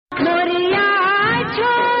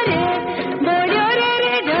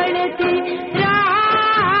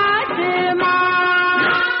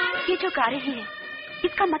पुकारे ही है।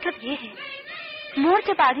 इसका मतलब ये है, मोर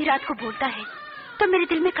जब आधी रात को बोलता है तो मेरे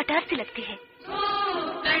दिल में कटार सी लगती है।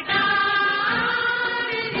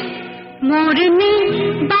 मोरनी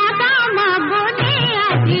बादामा बोले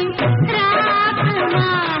आजी रात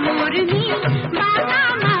माँ, मोरनी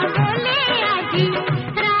बादामा बोले आजी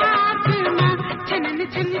रात माँ, छनन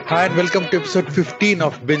छन। Hi and welcome to episode 15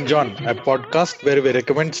 of Binge On, a podcast where we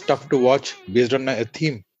recommend stuff to watch based on a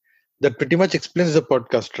theme that pretty much explains the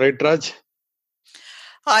podcast, right, Raj?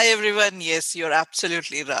 Hi everyone. Yes, you're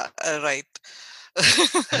absolutely right.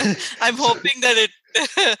 I'm So- hoping that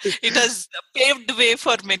it has paved way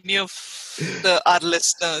for many of our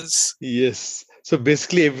listeners. Yes. So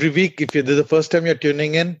basically, every week, if this is the first time you're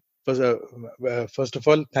tuning in, first of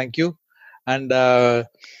all, thank you. And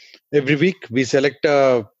every week, we select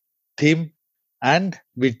a theme and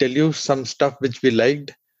we tell you some stuff which we liked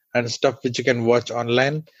and stuff which you can watch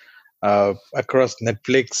online across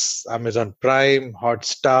Netflix, Amazon Prime,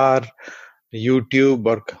 Hotstar, YouTube,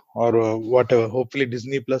 or whatever. Hopefully,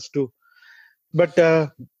 Disney Plus too. But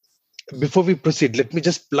before we proceed, let me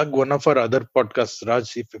just plug one of our other podcasts,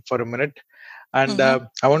 Raj, if for a minute. And I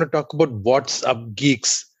want to talk about What's Up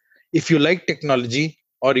Geeks. If you like technology,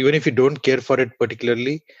 or even if you don't care for it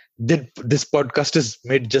particularly, this podcast is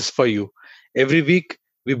made just for you. Every week,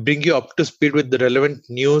 we bring you up to speed with the relevant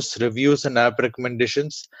news, reviews, and app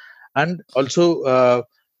recommendations. And also,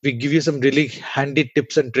 we give you some really handy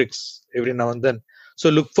tips and tricks every now and then. So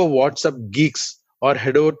look for What's Up Geeks or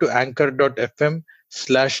head over to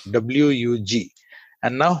anchor.fm/WUG.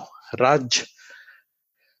 And now, Raj,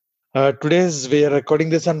 we are recording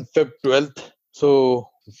this on Feb 12th. So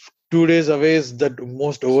 2 days away is that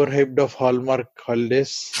most overhyped of Hallmark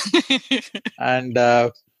holidays. And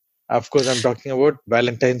of course, I'm talking about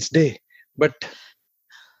Valentine's Day. But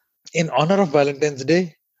in honor of Valentine's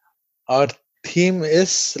Day, our theme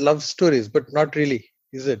is love stories, but not really,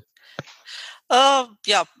 is it?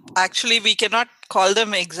 Yeah, actually, we cannot call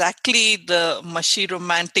them exactly the mushy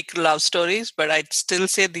romantic love stories, but I'd still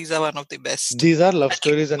say these are one of the best. These are love At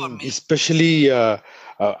stories, least for and me. especially I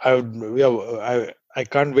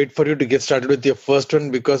can't wait for you to get started with your first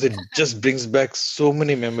one because it just brings back so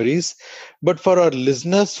many memories. But for our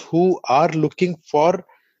listeners who are looking for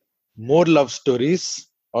more love stories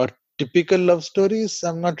or typical love stories,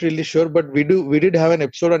 I'm not really sure, but we did have an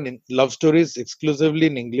episode on love stories exclusively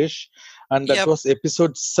in English, and that Yep. was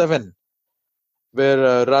episode 7,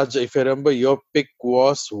 where Raj, if I remember, your pick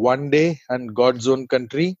was One Day and God's Own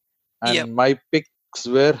Country, and Yep. my picks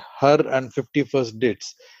were Her and 51st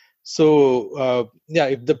Dates. So yeah,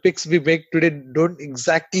 if the picks we make today don't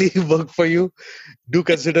exactly work for you, do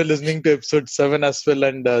consider listening to episode 7 as well,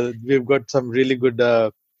 and we've got some really good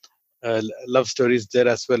love stories there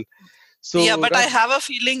as well. So Yeah, but I Raj, have a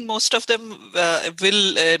feeling most of them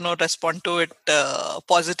will respond to it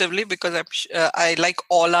positively because I like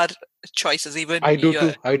all our choices, even I do your.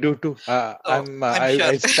 too. I do too. So I'm sure.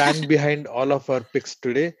 I stand behind all of our picks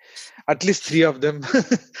today. At least 3 of them.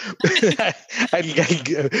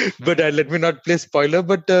 But let me not play spoiler.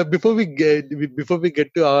 But before we get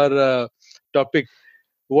to our topic,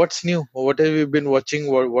 what's new? What have you been watching?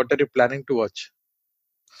 What are you planning to watch?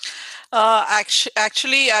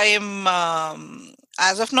 Actually, I am.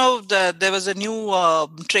 As of now, there was a new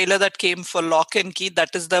trailer that came for Lock and Key.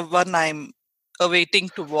 That is the one I'm awaiting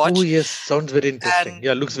to Oh watch. yes, sounds very interesting. And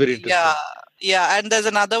Yeah, looks very yeah, interesting. and there's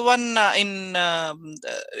another one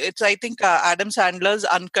it's I think Adam Sandler's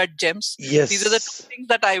Uncut Gems. These are the two Yes, things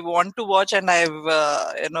that I want to watch, and I've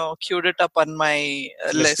queued it up on my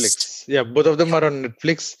list. Netflix. Yeah, both of them Yep. are on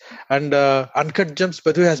Netflix. And Uncut Gems,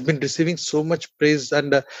 by the way, has been receiving so much praise.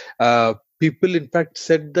 And people, in fact,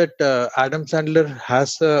 said that Adam Sandler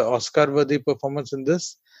has a Oscar-worthy performance in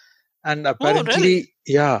this. And Oh, really?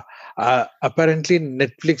 apparently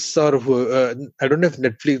Netflix I don't know if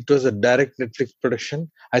Netflix, it was a direct Netflix production.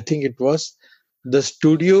 I think it was. The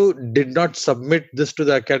studio did not submit this to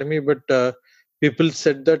the Academy, but people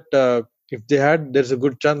said that if they had, there's a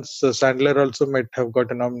good chance Sandler also might have got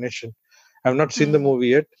a nomination. I've not seen the Hmm. movie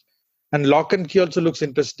yet. And Lock and Key also looks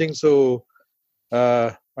interesting. So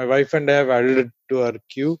my wife and I have added it to our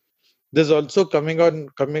queue. There's also coming up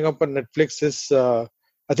on Netflix is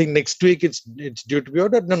I think next week it's due to be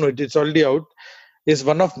out. No, it's already out. Is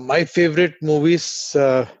one of my favorite movies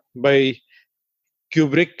by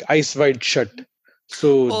Kubrick, Eyes Wide Shut.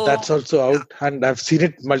 So Oh, that's also yeah. out, and I've seen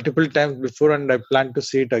it multiple times before, and I plan to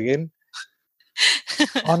see it again.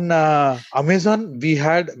 On Amazon, we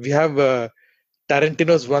have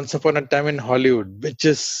Tarantino's Once Upon a Time in Hollywood, which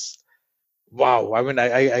is wow. I mean,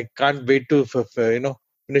 I can't wait to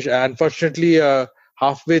finish. Unfortunately,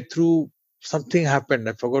 halfway through something happened.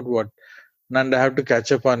 I forgot what. and I have to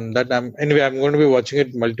catch up on that. Anyway, I'm going to be watching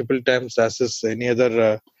it multiple times as is any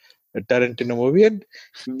other Tarantino movie. And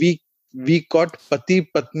we we caught Pati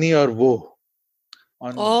Patni or Wo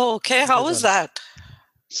on Oh, okay. How was Amazon. that?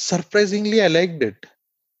 Surprisingly, I liked it.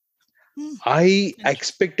 Hmm. I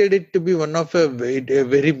expected it to be one of a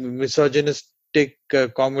very misogynistic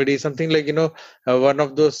comedy, something like one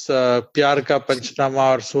of those Pyar Ka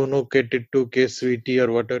Panchnama or Sonu Ke Tittu Ke Sweetie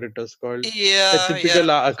or whatever it was called, a Yeah, yeah. typical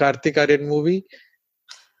Karthik Aaryan movie.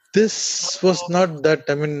 This was not that.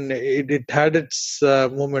 I mean, it had its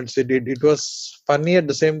moments. It was funny at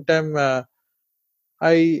the same time.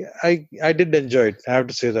 I did enjoy it. I have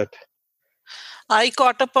to say that. I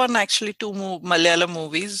caught up on actually two Malayalam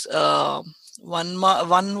movies. One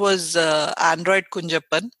was Android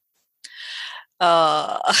Kunjappan,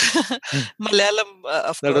 uh, Malayalam,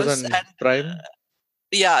 of That was course, on and Prime.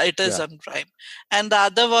 yeah, it is Yeah, on Prime. And the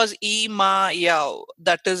other was E Ma Yao.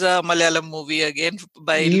 That is a Malayalam movie again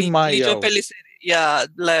by E Ma Lijo Yao. Pellisseri. Yeah,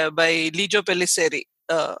 by Lijo Pellisseri.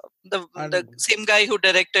 The And same guy who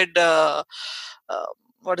directed uh,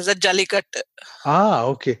 what is that, Jallikat.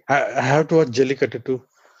 okay. I have to watch Jellycut too.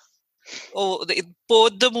 Oh,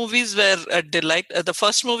 both the movies were a delight. The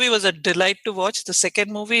first movie was a delight to watch. The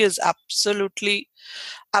second movie is absolutely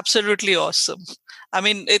awesome. I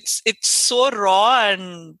mean, it's so raw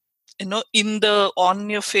and in the on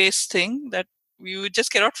your face thing that you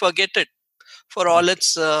just cannot forget it for all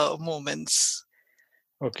its moments.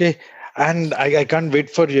 Okay, and I can't wait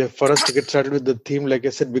for us to get started with the theme, like I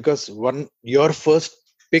said, because your first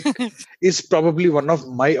pick is probably one of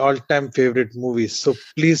my all-time favorite movies. So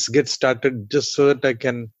please get started, just so that I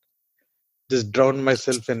can just drown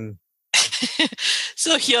myself in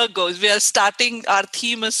So here goes. We are starting. Our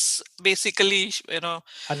theme is basically,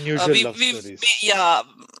 unusual love stories. yeah,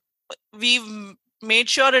 we've made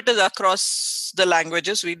sure it is across the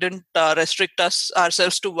languages. We didn't restrict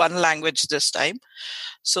ourselves to one language this time.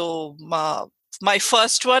 So my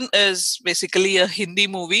first one is basically a Hindi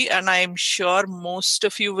movie, and I'm sure most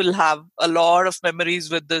of you will have a lot of memories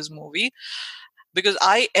with this movie because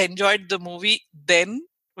I enjoyed the movie then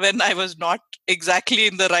when I was not exactly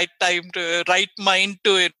in the right mind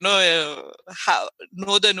to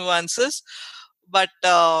know the nuances. But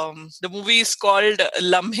the movie is called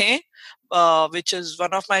Lamhe, which is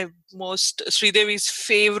one of my most Sridevi's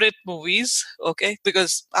favorite movies. Okay,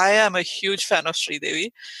 because I am a huge fan of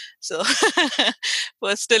Sridevi, so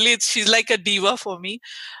personally, she's like a diva for me.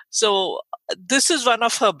 So this is one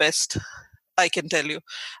of her best. I can tell you,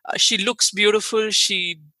 she looks beautiful.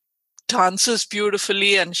 She dances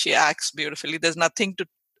beautifully and she acts beautifully. There's nothing to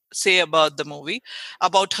say about the movie,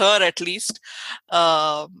 about her at least.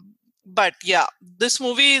 But yeah, this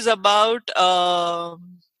movie is about a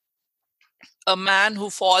man who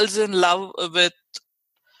falls in love with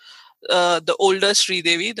the older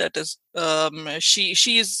Sridevi. That is,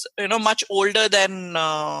 she's much older than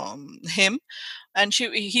him, and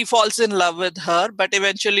he falls in love with her, but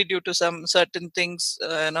eventually due to some certain things,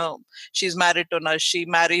 she's married to her, she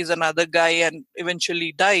marries another guy and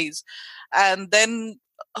eventually dies. And then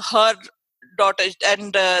her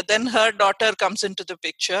her daughter comes into the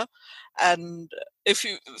picture. And if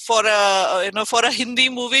you for a Hindi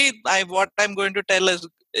movie, what I'm going to tell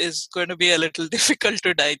is going to be a little difficult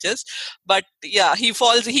to digest. But yeah, he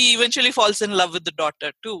eventually falls in love with the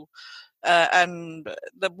daughter too. And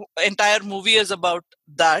the entire movie is about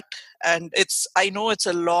that. And I know it's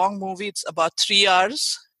a long movie, it's about 3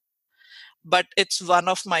 hours, but it's one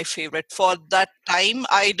of my favorite. For that time,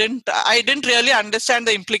 I didn't really understand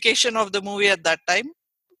the implication of the movie at that time,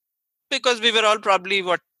 because we were all probably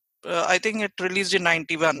I think it released in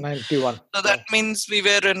 91, 91. so that Yeah, means we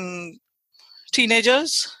were in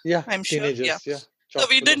teenagers, yeah, I'm sure. Yeah, teenagers. Yeah, so chock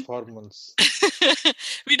we full of didn't hormones.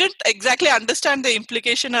 we didn't exactly understand the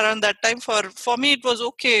implication around that time. For me, it was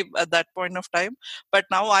okay at that point of time, but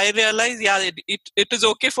now I realize, yeah, it is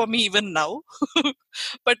okay for me even now.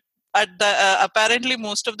 But apparently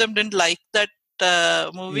most of them didn't like that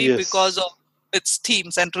movie because Yes, of its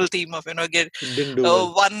central theme of get it didn't do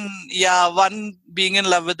well. one being in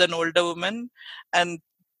love with an older woman, and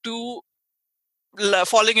two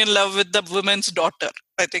falling in love with the woman's daughter.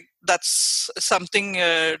 I think that's something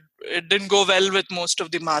it didn't go well with most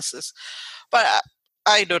of the masses. But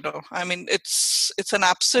I don't know. I mean, it's an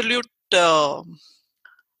absolute.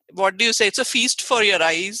 What do you say? It's a feast for your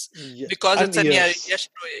eyes, Yeah, because and it's a yes,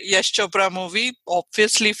 Yash Chopra movie.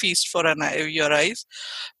 Obviously, feast for your eyes.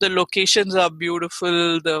 The locations are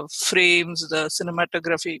beautiful. The frames, the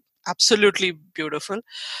cinematography, absolutely beautiful.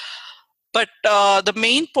 But the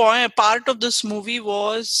main part of this movie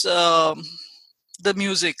was the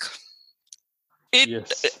music. it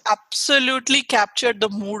Yes. absolutely captured the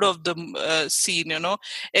mood of the scene.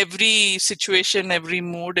 Every situation, every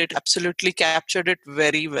mood, it absolutely captured it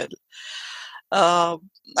very well. uh,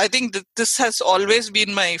 I think that this has always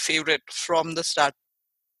been my favorite from the start.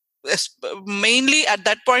 Mainly at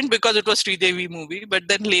that point because it was Sridevi movie, but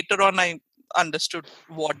then later on I understood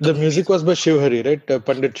what the The movie music is. was by Shiv Hari, right?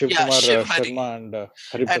 Pandit Shiv Yeah, Kumar Shiv Hari Sharma and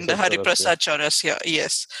Hari and Prasad Hari Chaurasia. Prasad Chaurasia.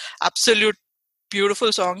 Yes, absolute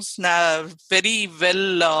beautiful songs. Very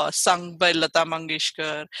well sung by Lata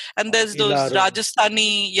Mangeshkar. And there's those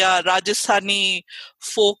Ilaram. Rajasthani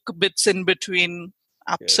folk bits in between.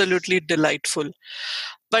 Yes. Absolutely delightful.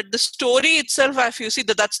 But the story itself, if you see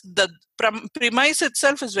that's the premise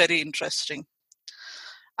itself is very interesting.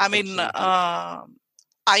 I mean, Absolutely.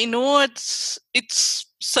 I know it's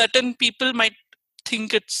certain people might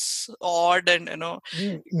think it's odd and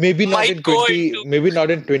Maybe not might in go 20, into maybe not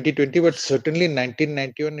in 2020, but certainly in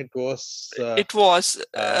 1991 it was. it was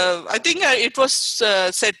Uh, I think it was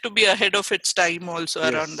said to be ahead of its time also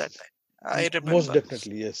around that yes, time. I most remember.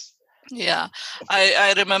 definitely, yes. Yeah,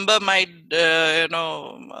 I remember my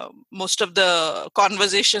most of the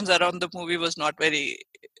conversations around the movie was not very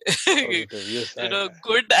Positive, yes.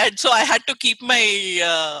 good, and so I had to keep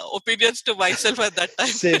my opinions to myself at that time.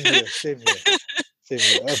 Same here, same here, same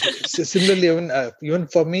here. Similarly, even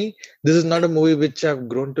for me, this is not a movie which I've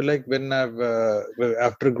grown to like when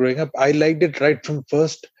after growing up. I liked it right from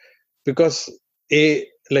first because A,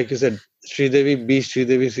 like you said, Sridevi, B,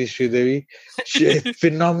 Sridevi, C, Sridevi,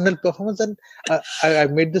 phenomenal performance. And I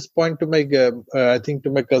made this point to my, I think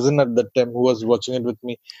to my cousin at that time who was watching it with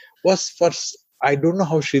me, was first, I don't know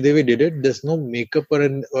how Sridevi did it. There's no makeup or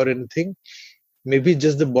anything. Maybe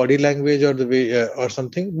just the body language or the way or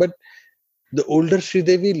something. But the older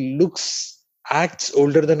Sridevi acts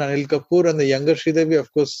older than Anil Kapoor, and the younger Sridevi,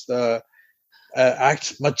 of course,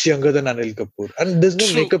 acts much younger than Anil Kapoor. And there's no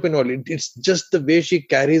True. makeup involved. It's just the way she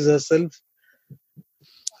carries herself.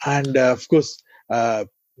 And of course,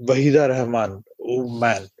 Wahida Rahman. Oh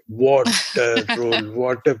man, what a role!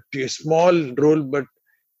 What a small role, but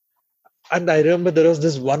and I remember there was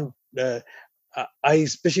this one. I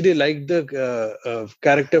especially liked the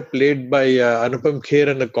character played by Anupam Kher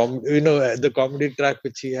and the comedy track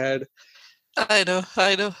which he had. I know.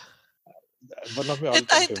 One of my It,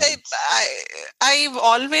 all-time favorites. I've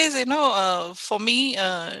always, for me,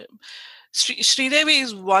 Sridevi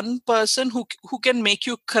is one person who can make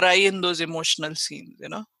you cry in those emotional scenes.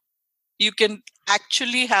 You can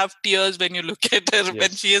actually have tears when you look at her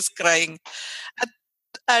when she Yes. is crying. And,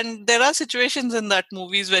 and there are situations in that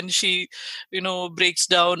movies when she, breaks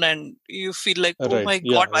down and you feel like, oh Right. my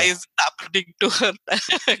Yeah. God, why Yeah. is it happening to her?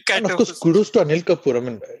 And Kind of of course, a kudos situation. to Anil Kapoor. I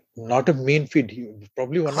mean, not a mean feat.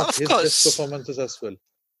 Probably one of Of his best course. performances as well.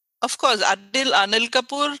 Of course, Anil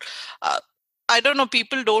Kapoor, uh, I don't know,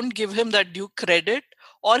 people don't give him that due credit,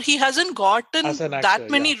 or he hasn't As an gotten that actor, yeah.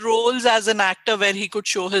 many roles as an actor where he could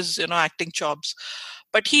show his, acting chops.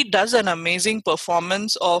 But he does an amazing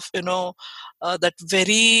performance of, that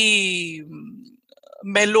very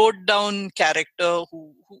mellowed down character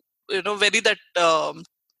who very that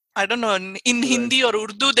I don't know, in Right. Hindi or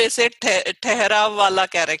Urdu they say Tehra wala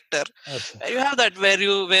character. Achha. You have that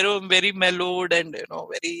very mellowed and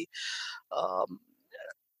very um,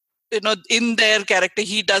 in their character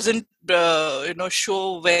he doesn't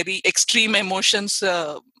show very extreme emotions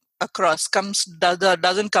doesn't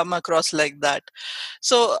come across like that.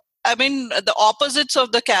 So I mean the opposites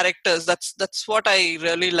of the characters, that's what I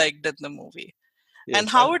really liked in the movie. And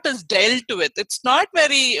Yes. how And it is dealt with, it's not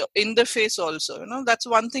very in the face also. That's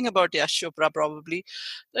one thing about Yash Chopra probably,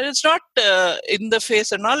 that it's not in the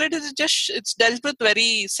face and all. It is just, it's dealt with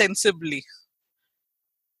very sensibly.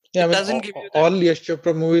 yeah, I It mean, doesn't give you that. all Yash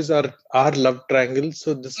Chopra movies are love triangles.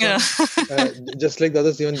 So this Yeah. one, just like the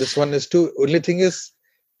others, even this one is too. Only thing is,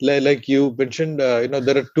 like you mentioned,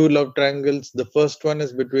 there are two love triangles. The first one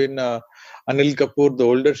is between Anil Kapoor, the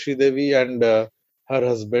older Sridevi, and her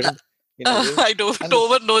husband, in a way. I don't, And no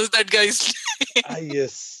one knows that guy's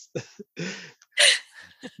yes.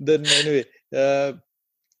 Then anyway, uh,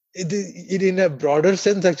 in a broader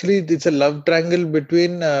sense, actually, it's a love triangle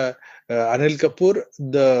between Anil Kapoor,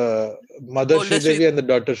 the mother older Sri, Sridevi, and the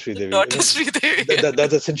daughter Sridevi. I daughter mean, Sridevi.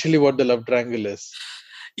 that's essentially what the love triangle is.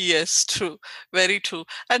 Yes, true, very true.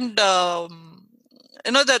 And that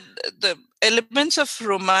the elements of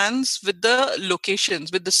romance with the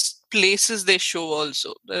locations, with the places they show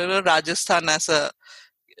also. Rajasthan as a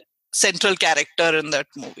central character in that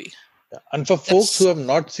movie. And for folks who That's have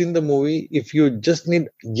not seen the movie, if you just need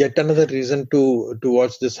yet another reason to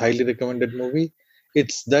watch this highly recommended movie,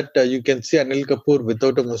 it's that you can see Anil Kapoor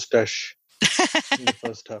without a mustache in the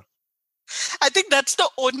first half. I think that's the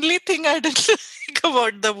only thing I didn't like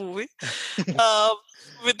about the movie. Uh,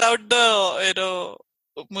 Without the,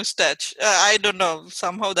 mustache. I don't know.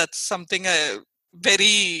 Somehow that's something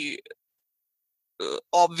very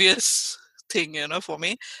obvious thing, for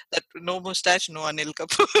me. That no mustache, no Anil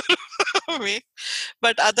Kapoor for me.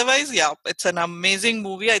 But otherwise, yeah, it's an amazing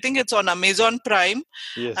movie. I think it's on Amazon Prime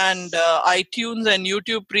and Yes. iTunes and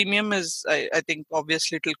YouTube Premium is, I think,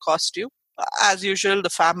 obviously it'll cost you. As usual, the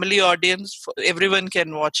family audience, everyone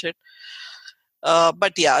can watch it.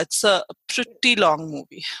 But yeah, it's a pretty long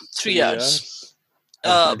movie, 3 hours. 3 hours.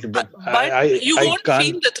 Uh, Absolutely. but But but you I won't feel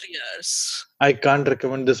can't the 3 hours. I can't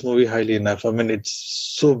recommend this movie highly enough. I mean,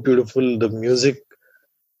 it's so beautiful. The music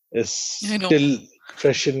is You know, still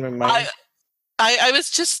fresh in my I mind. I was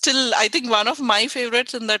just still. I think one of my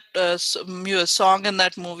favorites in that song in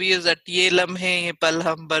that movie is that "Ye lamhe ye pal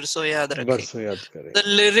hum barso yaad rakhe." बरसों याद करें. The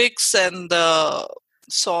lyrics and the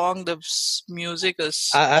song, the music is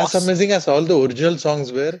As awesome. amazing as all the original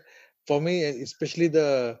songs were, for me, especially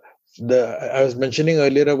the I was mentioning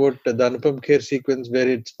earlier about the Anupam Kher sequence where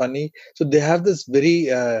it's funny. So they have this very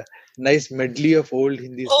nice medley of old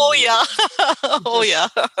Hindi Oh songs, yeah, oh yeah,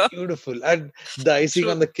 just beautiful. And the icing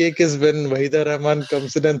true. on the cake is when Wahida Rahman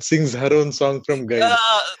comes in and sings her own song from Guide.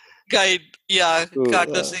 Uh, Guide, yeah, So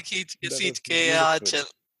कांटों से खींच के that सींच was के beautiful. Aanchal.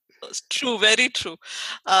 True, very true.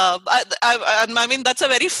 I mean, that's a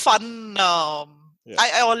very fun. Yeah.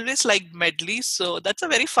 I always like medleys, so that's a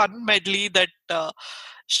very fun medley that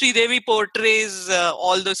Devi portrays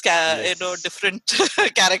all those Yes. different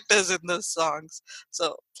characters in the songs.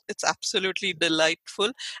 So it's absolutely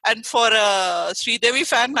delightful. And for a Devi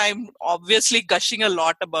fan, I'm obviously gushing a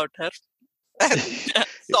lot about her. And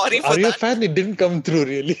sorry for Are you a that. fan? It didn't come through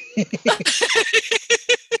really.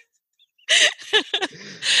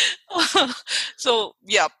 So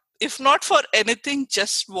yeah, if not for anything,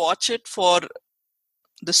 just watch it for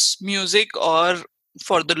this music or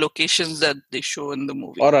for the locations that they show in the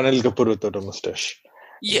movie. Or Anil Kapoor without a mustache.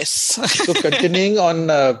 Yes. So continuing on,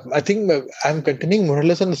 I think I'm continuing more or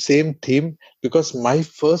less on the same theme because my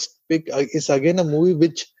first pick is again a movie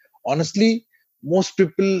which honestly most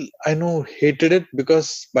people I know hated it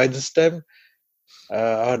because by this time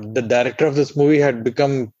the director of this movie had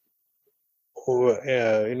become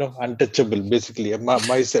untouchable basically.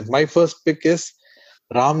 My first pick is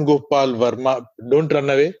Ram Gopal Verma. Don't run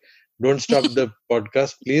away. Don't stop the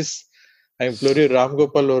podcast, please. I implore you, Ram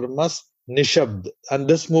Gopal Verma's Nishabd. And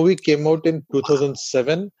this movie came out in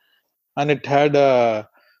 2007 and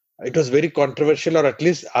it was very controversial, or at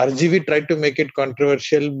least RGV tried to make it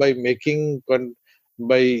controversial by I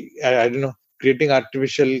don't know, creating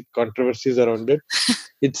artificial controversies around it.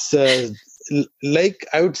 It's like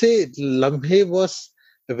I would say Lamhe was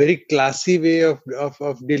a very classy way of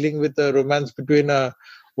dealing with a romance between a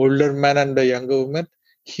older man and a younger woman.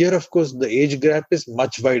 Here, of course, the age gap is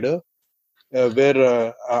much wider. Where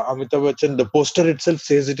Amitabh Bachchan, the poster itself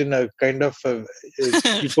says it in a kind of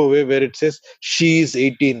cheapo way, where it says she is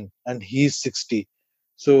 18 and he's 60.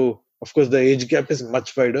 So, of course, the age gap is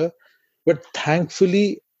much wider. But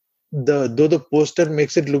thankfully, though the poster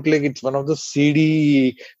makes it look like it's one of the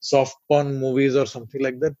seedy soft porn movies or something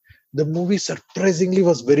like that, the movie surprisingly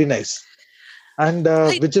was very nice, and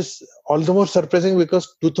I which is all the more surprising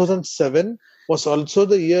because 2007 was also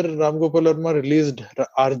the year Ram Gopal Verma released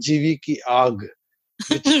RGV Ki Aag,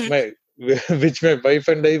 which my which my wife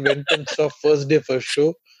and I went and saw first day first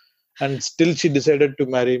show, and still she decided to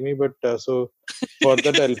marry me. But so for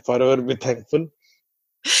that I'll forever be thankful.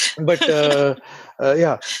 But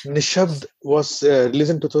yeah, Nishabd was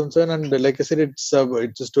released in 2007, and like I said, it's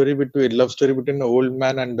a story between love story between an old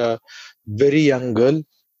man and a very young girl.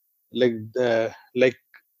 Like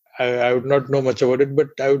I would not know much about it, but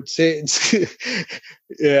I would say it's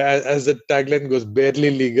yeah, as the tagline goes,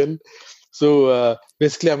 barely legal. So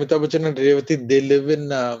basically, Amitabh Bachchan and Revati, they live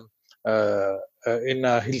in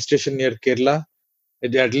a hill station near Kerala.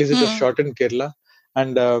 At least it was Hmm. shot in Kerala,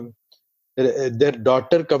 and their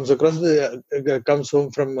daughter comes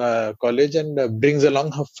home from college and brings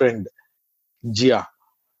along her friend Jia,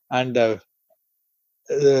 and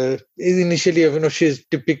initially, she's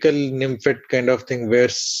typical nymphette kind of thing,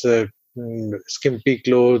 wears skimpy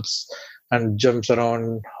clothes and jumps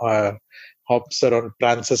around, hops around,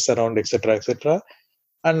 prances around, etc., etc.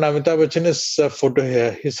 And Amitabh Bachchan is photo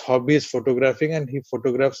here. His hobby is photographing, and he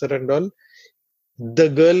photographs her and all. The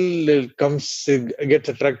girl gets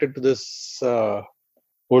attracted to this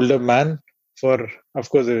older man. For of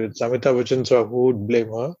course, it's Amitabh Bachchan, so who would blame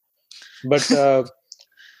her? But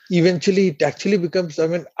eventually, it actually becomes. I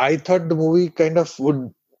mean, I thought the movie kind of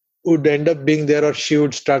would would end up being there, or she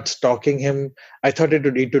would start stalking him. I thought it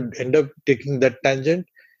would end up taking that tangent,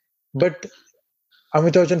 but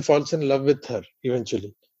Amitabh Bachchan falls in love with her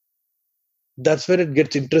eventually. That's where it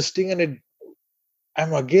gets interesting, and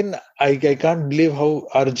I'm again, I can't believe how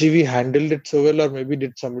RGV handled it so well, or maybe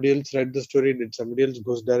did somebody else write the story? Did somebody else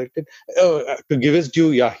ghost direct it? To give his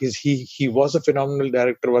due, yeah, he was a phenomenal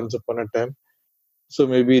director once upon a time. So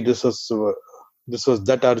maybe this was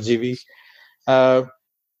that RGV. Uh,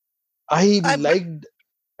 I I but liked.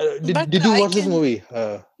 but Did you I watch this can movie?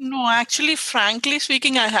 no, actually, frankly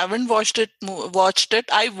speaking, I haven't watched it.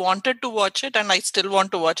 I wanted to watch it, and I still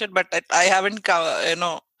want to watch it, but I haven't,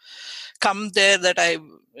 come there that I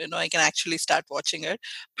can actually start watching it.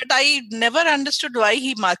 But I never understood why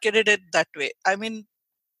he marketed it that way. I mean,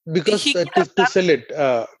 Because he could to have to done. sell it.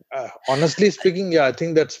 Honestly speaking, yeah, I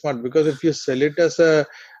think that's smart. Because if you sell it as a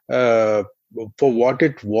uh, for what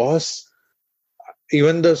it was,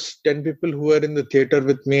 even those 10 people who were in the theater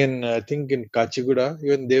with me, and I think in Kachiguda,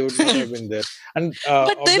 even they would not have been there. And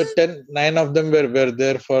But of then, the 10, 9 of them were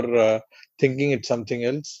there for thinking it's something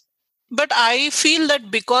else. but I feel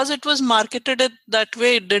that because it was marketed it that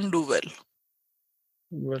way, it didn't do well.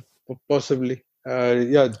 Well, possibly.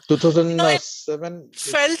 Yeah, It 2007.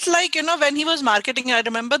 felt like when he was marketing. I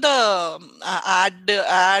remember the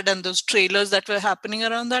ad and those trailers that were happening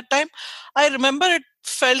around that time. I remember it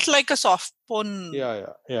felt like a soft porn. Yeah,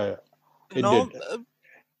 yeah, yeah, yeah. You It know, did.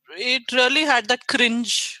 it really had that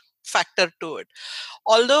cringe factor to it.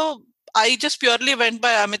 Although I just purely went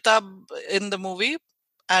by Amitabh in the movie,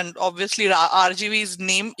 and obviously RGV's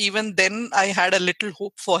name. Even then, I had a little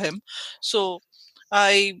hope for him. So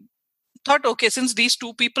I thought, okay, since these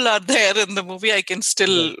two people are there in the movie, I can Yeah.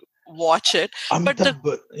 still watch it. But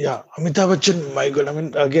the Yeah, Amitabh Bachchan, my God. I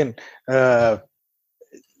mean, again, uh,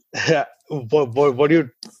 what do you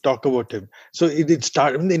talk about him? So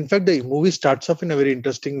I mean, in fact, the movie starts off in a very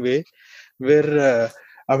interesting way, where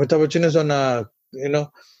Amitabh Bachchan is on a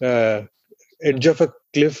uh, edge of a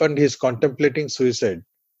cliff and he's contemplating suicide.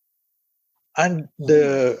 And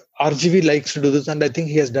the RGV likes to do this, and I think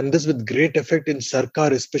he has done this with great effect in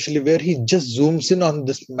Sarkar, especially where he just zooms in on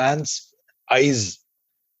this man's eyes.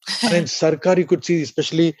 And in Sarkar, you could see,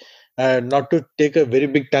 especially not to take a very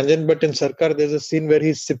big tangent, but in Sarkar, there's a scene where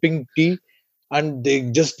he's sipping tea, and they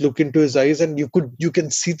just look into his eyes, and you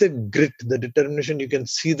can see the grit, the determination. You can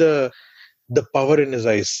see the power in his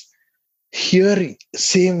eyes. Here,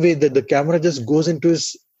 same way that the camera just goes into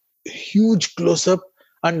his huge close up,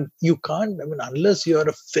 and you can't. I mean, unless you are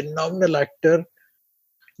a phenomenal actor,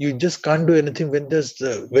 you just can't do anything when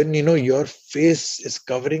when your face is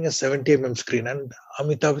covering a 70 screen. And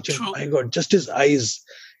Amitabh Bachchan, true, my God, just his eyes.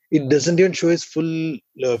 It doesn't even show his full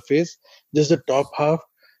face, just the top half.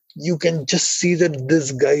 You can just see that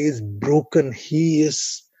this guy is broken. He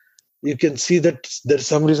is. You can see that there's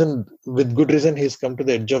some reason, with good reason, he's come to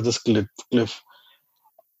the edge of this cliff.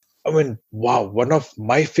 I mean, wow, one of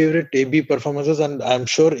my favorite AB performances, and I'm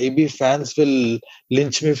sure AB fans will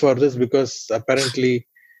lynch me for this because apparently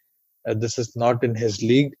this is not in his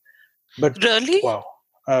league. But really. wow,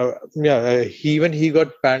 yeah, he got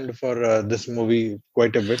banned for this movie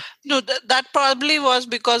quite a bit No, that probably was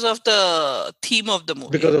because of the theme of the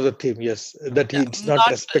movie. because of the theme. Yes, that Yeah, it's not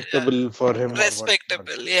not respectable for him or what. Not.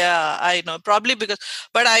 respectable. Yeah, I know. Probably because,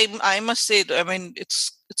 but I must say, I mean,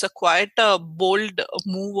 it's a quite a bold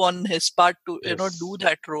move on his part to do Yes.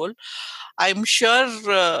 that role. I'm sure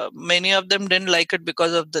many of them didn't like it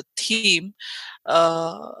because of the theme.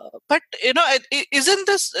 But isn't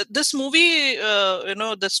this movie?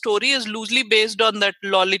 The story is loosely based on that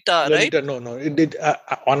Lolita, right? Lolita, no,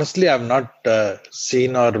 no. Honestly, I've not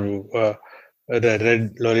seen or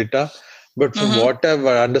read Lolita, but from Mm-hmm. what I've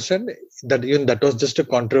understand, that even that was just a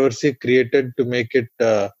controversy created to make it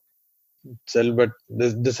sell. But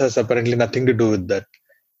this has apparently nothing to do with that.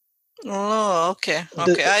 Oh, okay,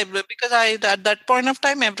 okay. The, Because I at that point of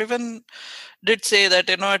time, everyone did say that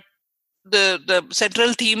the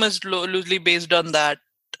central theme is loosely based on that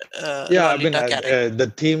yeah, I mean, Lolita character, the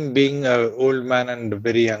theme being old man and a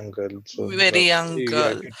very young girl. So very young yeah,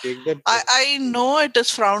 girl. if you take that, I know it is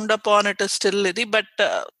frowned upon, it is still litty, but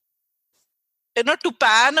to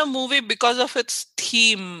pan a movie because of its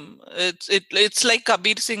theme, it's like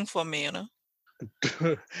Kabir Singh for me.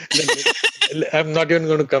 I'm not even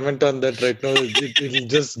going to comment on that right now. It'll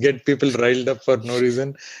just get people riled up for no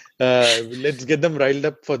reason. Let's get them riled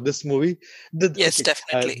up for this movie. Yes, Okay,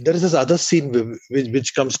 definitely. there is this other scene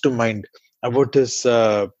which comes to mind about this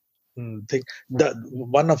thing. The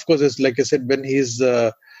one, of course, is like I said, when he's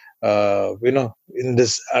in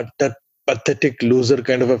this that pathetic loser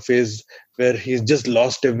kind of a phase where he's just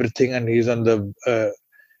lost everything and he's on the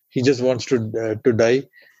He just wants to die.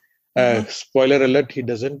 Spoiler alert, he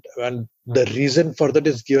doesn't. And the reason for that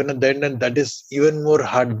is given at the end, and that is even more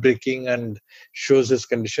heartbreaking and shows his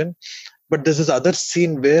condition. But there's this other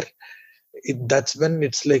scene where that's when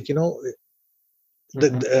it's like, Amitabh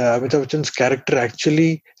Bachchan's character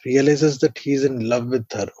actually realizes that he's in love with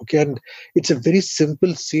her. Okay, and it's a very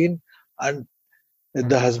simple scene, and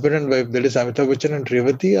the husband and wife, that is Amitabh Bachchan and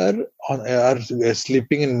Revati, are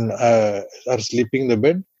sleeping in the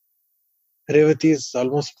bed. Revati is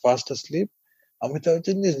almost fast asleep. Amitabh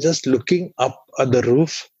Bachchan is just looking up at the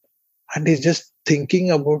roof, and he's just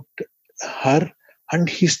thinking about her, and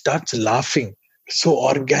he starts laughing so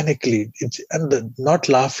organically. Not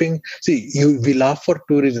laughing. See, we laugh for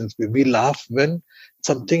two reasons. We laugh when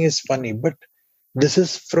something is funny, but this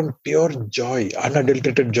is from pure joy,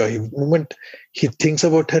 unadulterated joy. The moment he thinks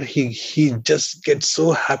about her, he just gets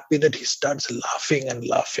so happy that he starts laughing and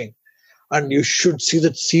laughing. And you should see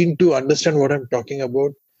that scene to understand what I'm talking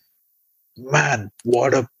about. Man,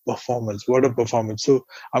 what a performance! What a performance! So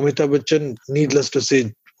Amitabh Bachchan, needless to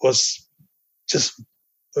say, was just,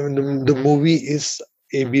 I mean, the movie is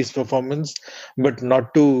AB's performance, but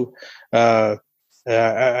not to. I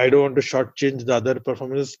don't want to shortchange the other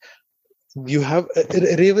performances. You have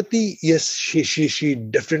Revati. Yes, she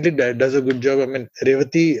definitely does a good job. I mean,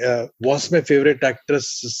 Revati was my favorite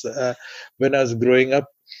actress when I was growing up.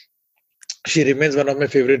 She remains one of my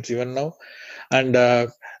favorites even now, and uh,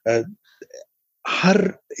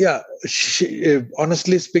 her, yeah,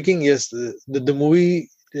 honestly speaking, yes, the movie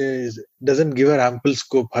doesn't give her ample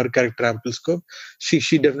scope, her character ample scope.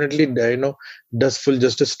 She definitely does full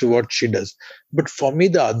justice to what she does. But for me,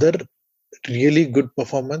 the other really good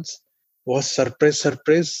performance was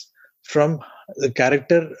surprise from the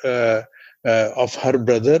character of her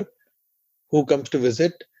brother who comes to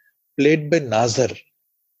visit, played by Nazar.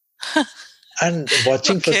 And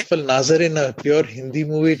watching, first of all, Nazar in a pure Hindi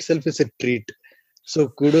movie itself is a treat. So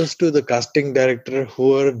kudos to the casting director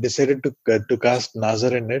who decided to cast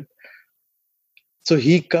Nazar in it. So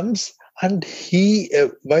he comes, and he,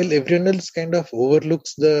 while everyone else kind of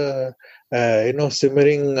overlooks the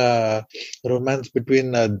simmering romance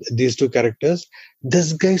between these two characters,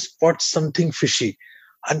 this guy spots something fishy,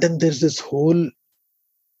 and then there's this whole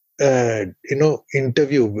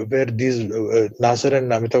interview where these Nazar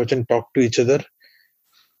and Amitabh Bachchan talk to each other.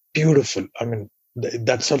 Beautiful. I mean,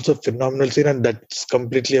 that's also a phenomenal scene, and that's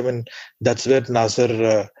completely. I mean, that's where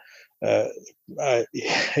Nazar. Uh, uh,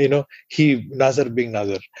 Nazar being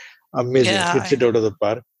Nazar, amazing, hits it out of the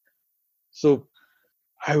park. So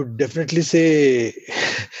I would definitely say,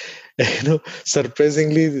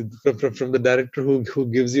 surprisingly, from the director who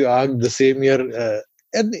gives you ARC the same year,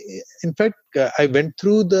 and in fact, I went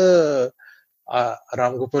through the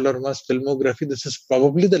Ram Gopal Varma's filmography. This is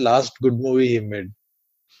probably the last good movie he made.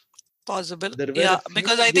 Possible, yeah,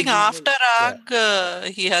 because I think after ARG,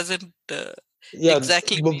 he hasn't.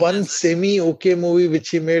 Exactly. One semi-okay movie which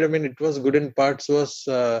he made, I mean, it was good in parts, was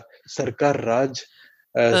Sarkar Raj.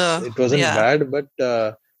 It wasn't bad, but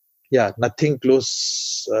nothing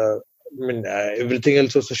close. I mean, everything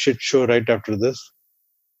else was a shit show right after this.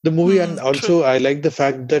 The movie, and also I like the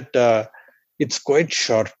fact that it's quite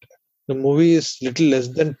short. The movie is little less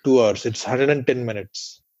than 2 hours. It's 110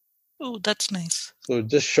 minutes. Oh, that's nice. So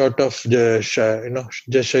just short of just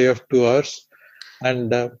shy of 2 hours,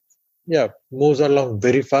 and moves along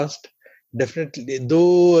very fast. Definitely,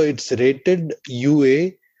 though it's rated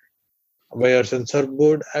UA by our censor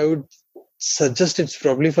board, I would suggest it's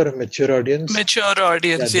probably for a mature audience.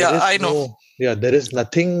 I know. There is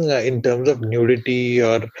nothing in terms of nudity,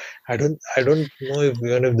 or I don't know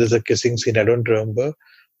even if there's a kissing scene. I don't remember.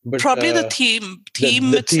 But probably the theme.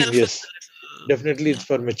 The theme, yes, definitely it's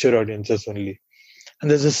for mature audiences only. And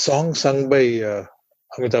there's a song sung by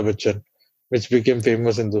Amitabh Bachchan, which became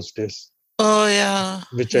famous in those days. Oh yeah.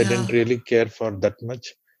 Which I didn't really care for that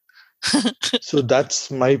much. So that's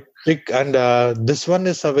my pick, and this one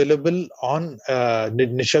is available on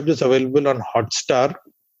Nishabd is available on Hotstar,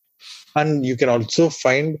 and you can also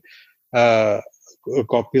find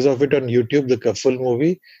copies of it on YouTube, the full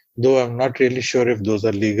movie. Though I'm not really sure if those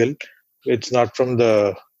are legal. It's not from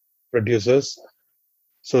the producers.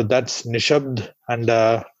 So that's Nishabd, and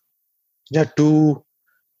two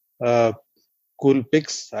cool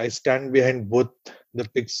picks. I stand behind both the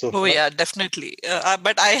picks so far. Oh yeah, definitely.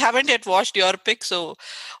 But I haven't yet watched your pick, so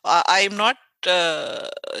I'm not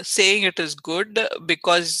saying it is good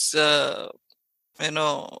because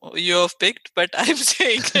you have picked, but I'm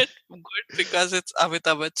saying it good because it's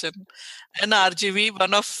Amitabh Bachchan and RGV.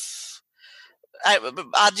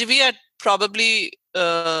 RGV at probably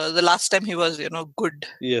the last time he was, good.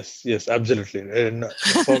 Yes, yes, absolutely.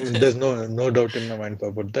 There's no doubt in my mind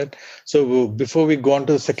about that. So before we go on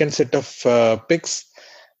to the second set of picks,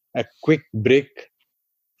 a quick break,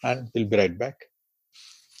 and we'll be right back.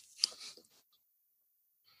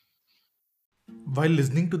 While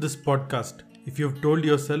listening to this podcast, if you've told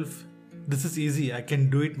yourself, this is easy, I can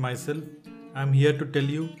do it myself, I'm here to tell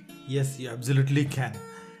you, yes, you absolutely can.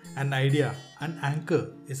 An idea, an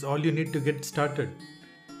anchor is all you need to get started.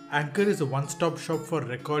 Anchor is a one stop shop for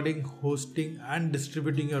recording, hosting, and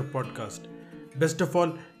distributing your podcast. Best of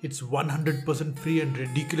all, it's 100% free and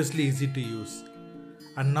ridiculously easy to use.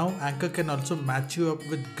 And now Anchor can also match you up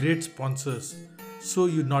with great sponsors. So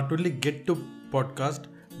you not only get to podcast,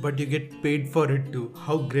 but you get paid for it too.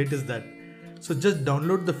 How great is that? So just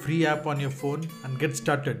download the free app on your phone and get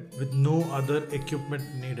started with no other equipment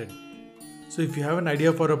needed. So if you have an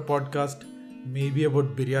idea for a podcast, maybe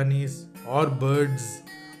about biryanis or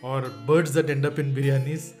birds that end up in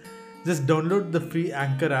biryanis, just download the free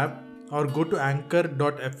Anchor app or go to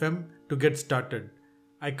anchor.fm to get started.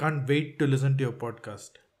 I can't wait to listen to your podcast.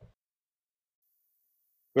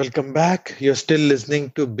 Welcome back. You're still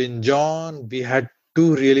listening to Binge On. We had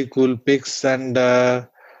two really cool picks, and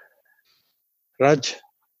Raj,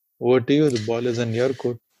 over to you. The ball is in your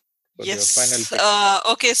court for your final Yes. pick.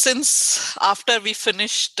 Okay. Since after we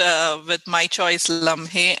finished with my choice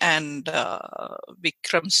Lamhe and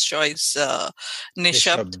Vikram's choice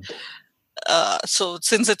Nishabd. Nishabd. So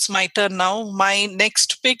since it's my turn now, my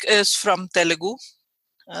next pick is from Telugu.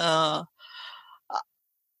 Uh,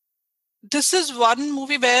 this is one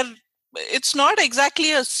movie where it's not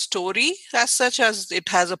exactly a story as such as it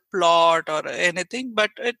has a plot or anything,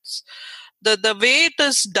 but it's the way it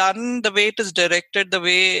is done, the way it is directed, the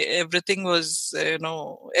way everything was,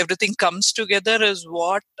 everything comes together is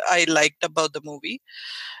what I liked about the movie.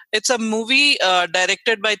 It's a movie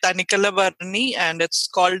directed by Tanikala Varni, and it's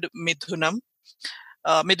called Midhunam.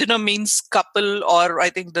 Midhunam means couple, or I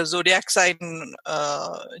think the zodiac sign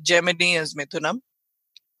Gemini is Midhunam.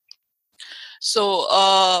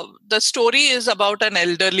 So the story is about an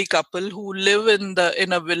elderly couple who live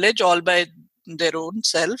in a village all by their own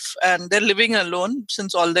self, and they're living alone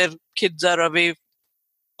since all their kids are away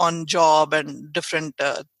on job and different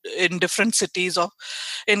in different cities or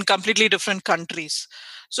in completely different countries.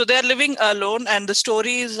 So they're living alone, and the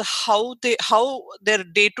story is how their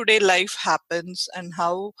day-to-day life happens, and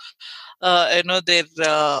how their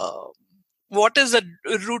what is the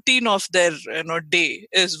routine of their day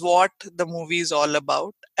is what the movie is all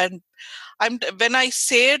about. And when I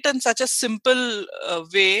say it in such a simple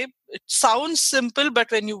way, it sounds simple,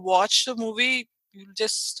 but when you watch the movie, you'll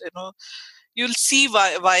just you'll see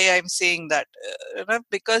why I'm saying that.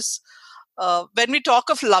 Because when we talk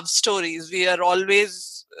of love stories, we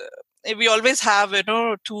always have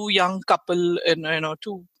two young couple and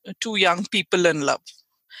two young people in love.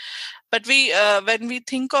 But when we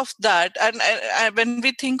think of that, and when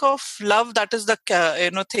we think of love, that is the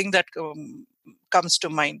thing that comes to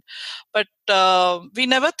mind. But we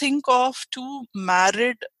never think of two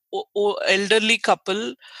married elderly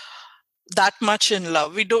couple that much in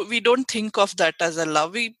love. We don't think of that as a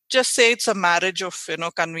love. We just say it's a marriage of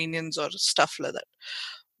convenience or stuff like that.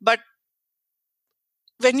 But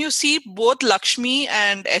when you see both Lakshmi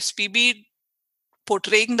and SPB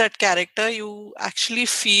portraying that character, you actually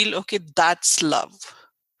feel, okay, that's love.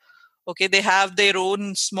 Okay, they have their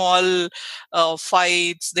own small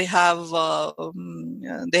fights. They have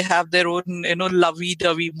their own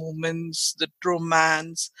lovey-dovey moments, the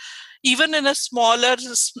romance. Even in a smaller,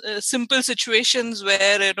 simple situations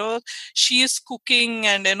where she is cooking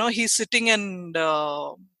and he's sitting and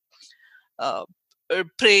uh,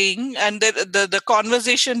 praying, and the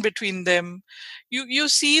conversation between them, you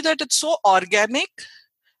see that it's so organic,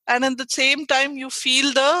 and at the same time you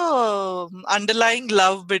feel the underlying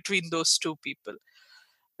love between those two people.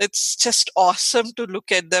 It's just awesome to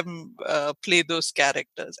look at them play those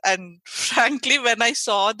characters. And frankly, when I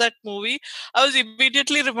saw that movie, I was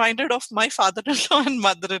immediately reminded of my father-in-law and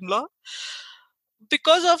mother-in-law,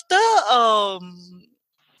 because of the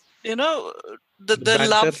you know The the banter.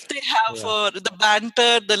 love they have Yeah. for the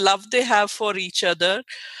banter, the love they have for each other.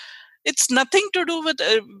 It's nothing to do with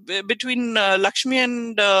between Lakshmi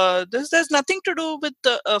and there's nothing to do with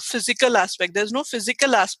the physical aspect. There's no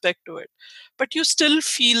physical aspect to it, but you still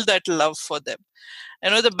feel that love for them.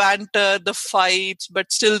 The banter, the fights,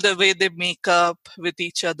 but still the way they make up with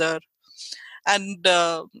each other. And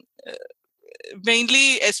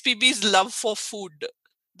mainly SPB's love for food,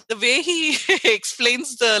 the way he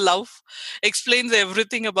explains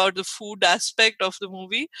everything about the food aspect of the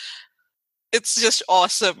movie. it's just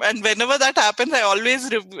awesome. And whenever that happens, I always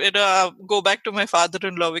go back to my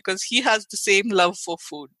father-in-law, because he has the same love for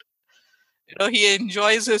food. He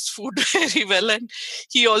enjoys his food very well, and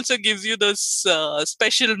he also gives you those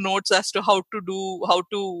special notes as to how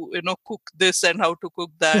to cook this and how to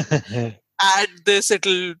cook that. Add this,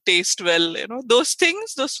 it'll taste well. Those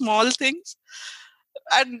things, those small things.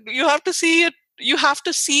 And you have to see it. You have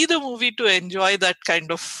to see the movie to enjoy that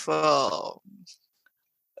kind of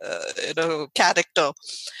character.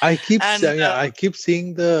 I keep And I keep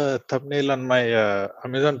seeing the thumbnail on my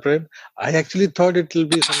Amazon Prime. I actually thought it will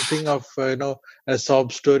be something of a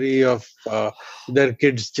sob story of their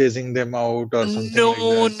kids chasing them out or something like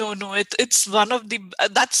that. no. It's one of the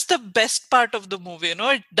that's the best part of the movie.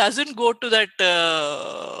 It doesn't go to that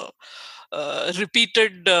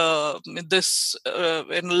repeated this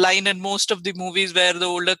in line in most of the movies where the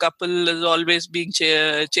older couple is always being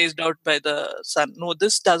chased out by the son. No,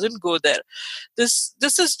 this doesn't go there. This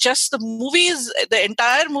is just the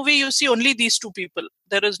entire movie. You see only these two people.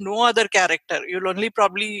 There is no other character. You'll only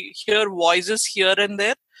probably hear voices here and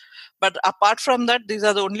there. But apart from that, these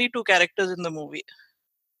are the only two characters in the movie.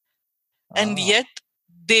 And yet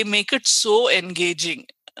they make it so engaging.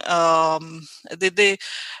 I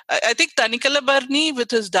think Tanikala Barni, with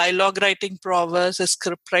his dialogue writing prowess, his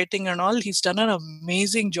script writing and all, he's done an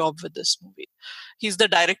amazing job with this movie. He's the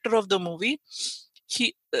director of the movie.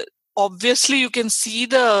 He obviously you can see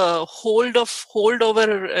the hold over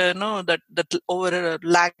that over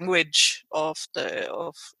language of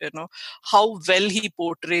how well he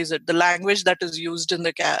portrays it, the language that is used in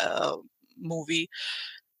the movie,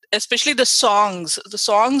 especially the songs. The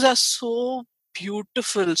songs are so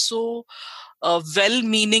beautiful, so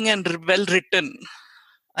well-meaning and well written,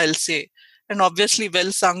 I'll say, and obviously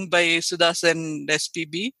well sung by Sudas and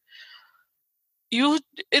SPB.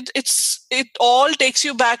 It all takes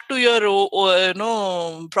you back to your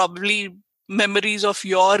probably memories of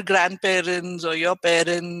your grandparents or your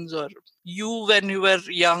parents or you when you were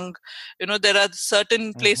young. There are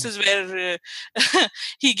certain places where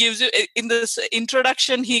he gives you, in this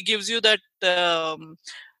introduction, he gives you that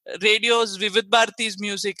radio's Vivid Bharati's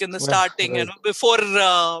music in the starting, right. Before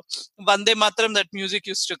Vande Mataram, that music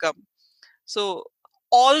used to come. So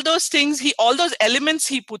all those things, all those elements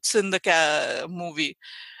he puts in the movie,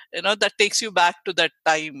 that takes you back to that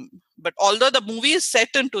time. But although the movie is set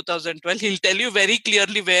in 2012, he'll tell you very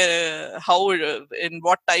clearly in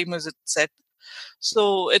what time is it set.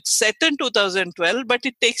 So it's set in 2012, but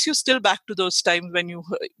it takes you still back to those times when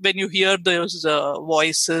you hear those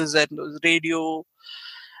voices and those radio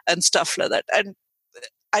and stuff like that. And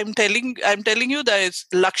I'm telling you that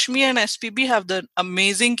Lakshmi and SPB have the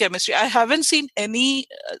amazing chemistry. I haven't seen any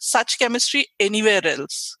such chemistry anywhere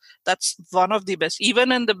else. That's one of the best.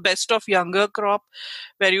 Even in the best of younger crop,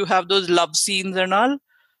 where you have those love scenes and all.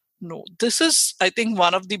 No, this is, I think,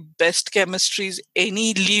 one of the best chemistries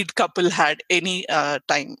any lead couple had any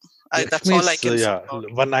time. That's all I can say about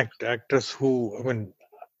it. One actress who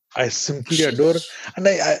I simply adore, and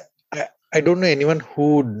I don't know anyone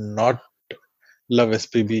who would not love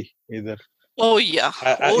SPB either. Oh yeah,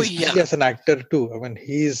 especially as an actor too.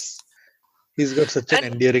 he's got such an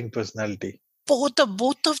endearing personality. Both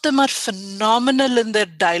of them are phenomenal in their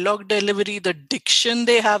dialogue delivery, the diction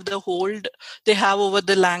they have, the hold they have over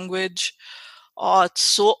the language. Oh, it's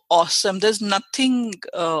so awesome. There's nothing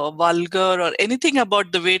vulgar or anything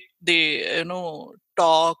about the way they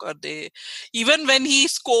talk, or even when he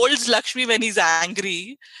scolds Lakshmi when he's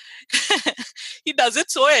angry. He does it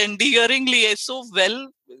so endearingly, so well.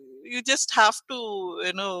 You just have to,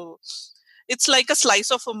 it's like a slice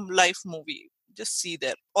of a life movie. Just see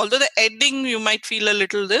there. Although the ending you might feel a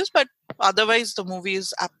little this, but otherwise the movie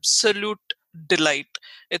is absolute delight.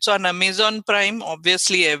 It's on Amazon Prime.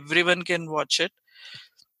 Obviously, everyone can watch it,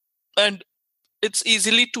 and it's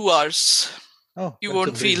easily 2 hours. Oh, you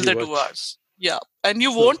won't feel the 2 hours. Yeah, and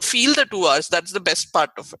you won't feel the 2 hours. That's the best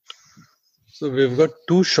part of it. So we've got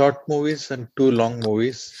 2 short movies and 2 long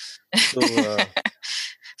movies.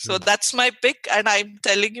 So that's my pick, and I'm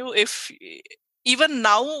telling you, if even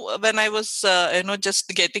now when I was just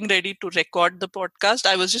getting ready to record the podcast,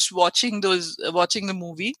 I was just watching the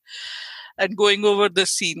movie and going over the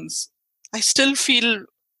scenes. I still feel,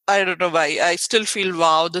 I don't know why, I still feel,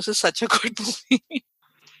 wow, this is such a good movie.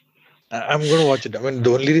 I'm going to watch it. The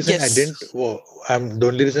only reason Yes. the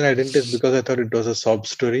only reason I didn't is because I thought it was a sob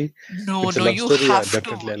story. No, it's a love you story. have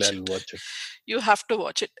Definitely to watch I'll watch it. You have to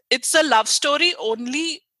watch it. It's a love story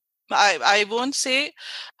only. I won't say,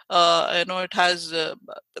 it has,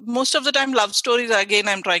 most of the time love stories, again,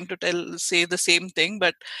 I'm trying to say the same thing.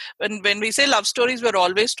 But when we say love stories, we're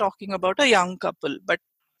always talking about a young couple. But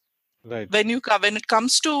Right. When it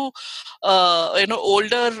comes to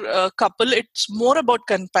older couple, it's more about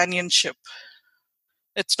companionship.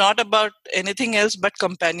 It's not about anything else but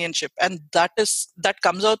companionship, and that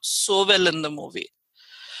comes out so well in the movie.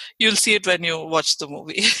 You'll see it when you watch the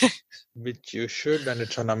movie. Which you should, and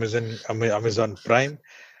it's on Amazon Prime.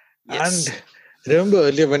 And Yes. remember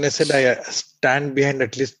earlier when I said I stand behind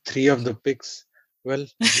at least three of the picks? Well,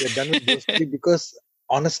 we are done with those three because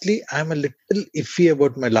honestly, I'm a little iffy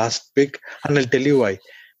about my last pick, and I'll tell you why.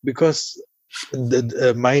 Because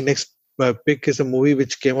my next pick is a movie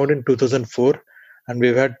which came out in 2004, and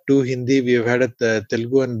we've had two Hindi, we've had a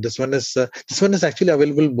Telugu, and this one is actually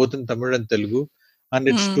available both in Tamil and Telugu, and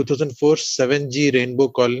it's Mm. 2004 7G Rainbow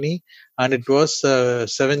Colony, and it was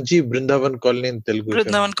 7G Brindavan Colony in Telugu.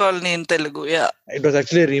 Vrindavan Colony in Telugu, yeah. It was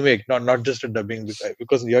actually a remake, not just a dubbing,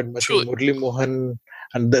 because you had, I think, True. Murli Mohan,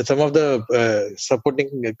 and some of the supporting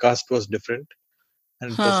cast was different,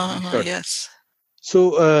 and it was very short. Yes. So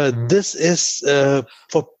this is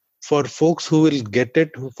for folks who will get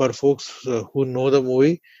it, for folks who know the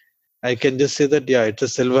movie. I can just say that it's a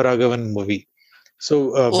Selvaraghavan movie. So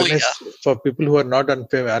for people who are not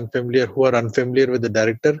unfamiliar, who are unfamiliar with the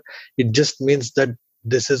director, it just means that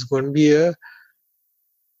this is going to be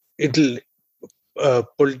it'll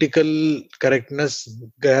political correctness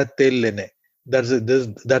gaya tel lene. That's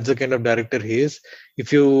the kind of director he is.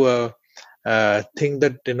 If you think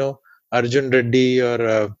that Arjun Reddy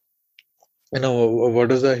or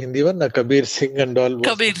what is the Hindi one, Kabir Singh and all was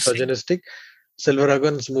Kabir Singh. misogynistic,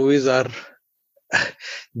 Selvaraghavan's movies are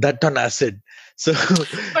that on acid. So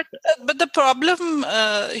but the problem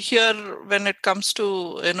here when it comes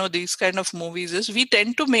to these kind of movies is we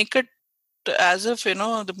tend to make it as if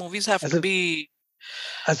the movies have to be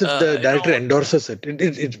as if the director endorses it.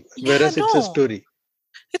 Whereas it's a story.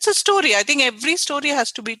 It's a story. I think every story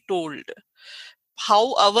has to be told,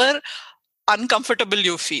 however uncomfortable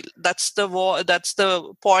you feel. That's the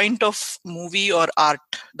point of movie or art.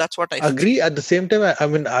 That's what I agree feel. At the same time, I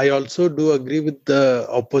mean, I also do agree with the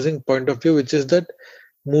opposing point of view, which is that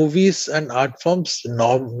movies and art forms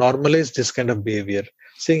normalize this kind of behavior,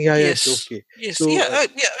 saying Yes. it's okay. Yes. So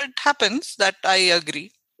it happens. That I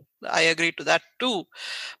agree to that too.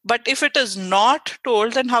 But if it is not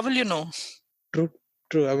told, then how will you know?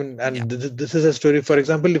 True. I mean, and this is a story. For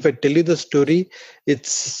example, if I tell you the story,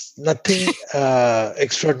 it's nothing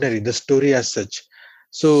extraordinary, the story as such.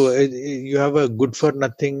 So you have a good for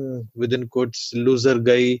nothing, within quotes, loser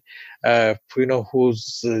guy,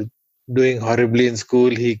 who's doing horribly in school.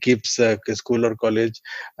 He keeps school or college,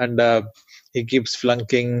 and he keeps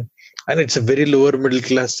flunking. And it's a very lower middle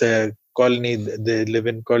class colony they live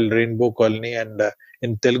in, called Rainbow Colony, and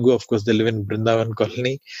in Telugu, of course, they live in Brindavan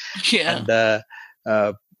Colony. Yeah. And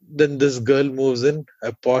then this girl moves in,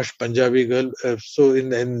 a posh Punjabi girl. So in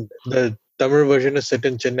the Tamil version is set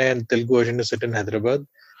in Chennai and Telugu version is set in Hyderabad.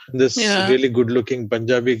 And this really good-looking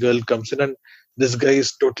Punjabi girl comes in, and this guy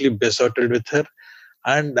is totally besotted with her.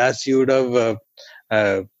 And as you would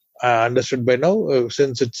have understood by now,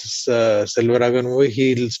 since it's Selvaraghavan movie,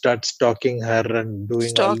 he'll start stalking her and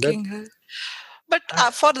doing all that. Her. But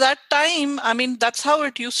for that time, I mean, that's how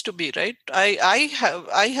it used to be, right? I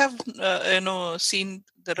have seen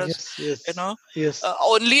there is yes.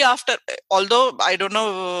 Only after, although I don't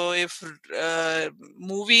know if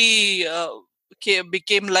movie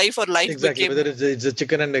became life or life exactly became whether it's a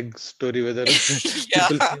chicken and egg story, whether people see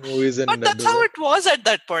movies and but that's how it was at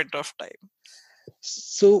that point of time.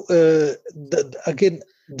 So again,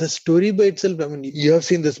 the story by itself, I mean, you have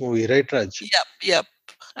seen this movie, right, Raj? Yep.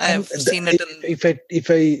 I've seen it. If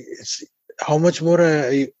I how much more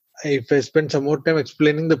if I spend some more time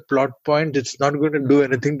explaining the plot point, it's not going to do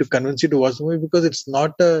anything to convince you to watch the movie, because it's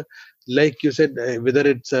not like you said, whether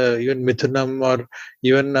it's even Mithunam or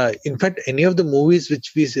even in fact any of the movies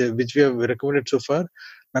which we have recommended so far,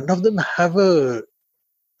 none of them have are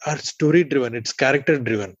story driven. It's character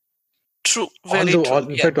driven. True. In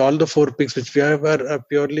fact, all the four picks which we have are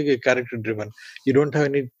purely character driven. You don't have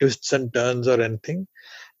any twists and turns or anything.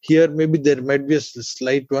 Here, maybe there might be a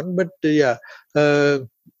slight one, but I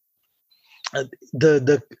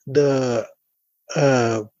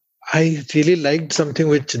really liked something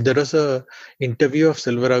which there was a interview of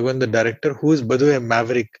Selvaraghavan, the director, who is, by the way, a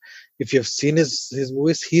maverick. If you have seen his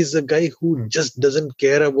movies, he's a guy who just doesn't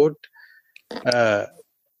care about.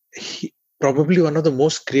 Probably one of the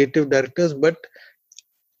most creative directors, but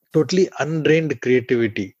totally undrained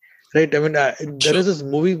creativity. Right? I mean, there is this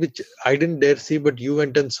movie which I didn't dare see, but you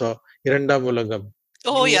went and saw, Iranda Mulagam.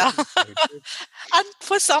 Oh, yeah. And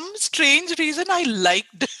for some strange reason, I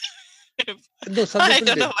liked No, some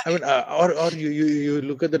people did. I mean, or you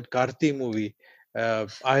look at that Karthi movie.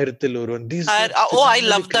 Ayirathil Oruvan. These were I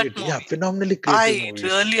love that creative. movie. Yeah, phenomenally creative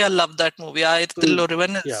movies. I love that movie. So, Ayirathil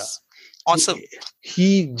Oruvan is awesome.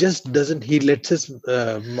 He just doesn't. He lets his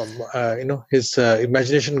his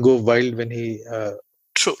imagination go wild when he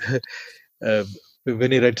True.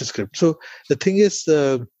 when he writes a script. So the thing is,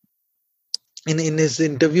 in his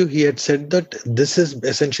interview, he had said that this is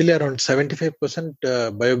essentially around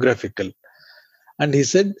 75% biographical, and he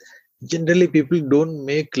said generally people don't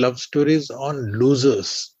make love stories on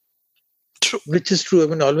losers. True. Which is true. I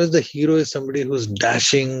mean, always the hero is somebody who's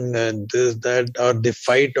dashing and this, that, or they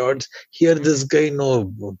fight odds. Here, this guy,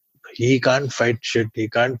 no, he can't fight shit. He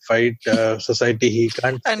can't fight society. He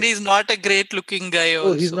can't. And he's not a great looking guy also.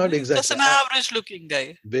 Oh, he's not Just exactly. an average looking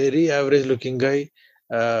guy. Very average looking guy.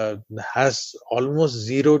 Has almost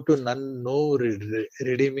zero to none, no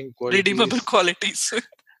redeeming qualities. Redeemable qualities.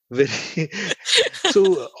 Very.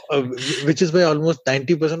 So, which is why almost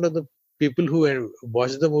 90% of the people who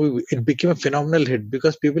watched the movie, it became a phenomenal hit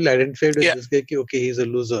because people identified with this guy. Okay, he's a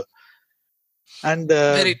loser. And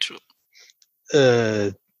very true.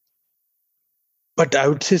 But I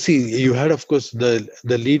would say, see, you had, of course, the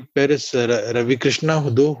lead pair is Ravi Krishna,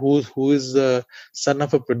 though, who is the son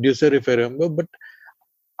of a producer, if I remember. But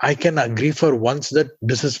I can agree for once that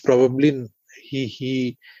this is probably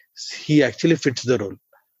he actually fits the role.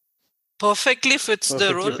 Perfectly fits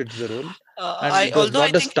the role. And it was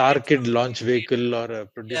not a star kid launch vehicle or a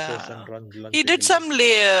producer's and launch he did some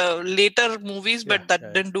later movies, but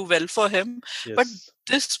that didn't do well for him. Yes. But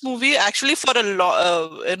this movie, actually, for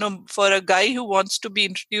for a guy who wants to be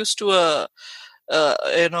introduced to a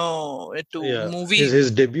movie, his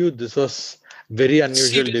debut. This was very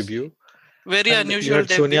unusual debut. Very and unusual you had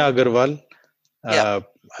debut. Sonia Agarwal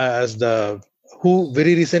as who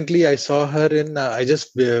very recently I saw her in. I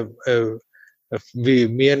just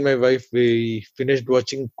me and my wife, we finished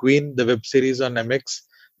watching Queen, the web series on MX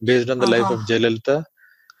based on the life of Jayalalitha,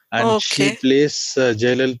 and she plays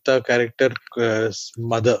Jayalalitha character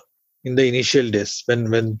mother in the initial days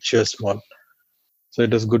when she was small. So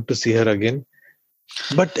it was good to see her again.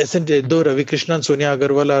 But essentially, though Ravi Krishna and Sonia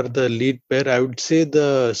Agarwal are the lead pair, I would say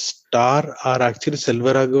the star are actually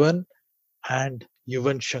Selvaraghavan and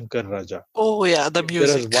Yuvan Shankar Raja. Oh yeah, the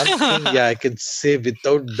music. There is one thing, I can say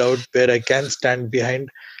without doubt, where I can stand behind,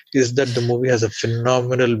 is that the movie has a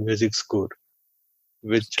phenomenal music score.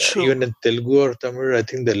 Which even in Telugu or Tamil, I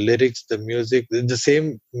think the lyrics, the music, the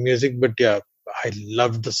same music, but I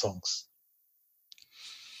loved the songs.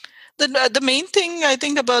 The main thing I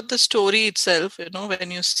think about the story itself,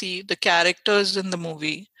 when you see the characters in the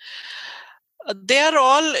movie, they are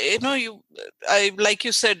all, like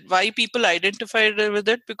you said, why people identified with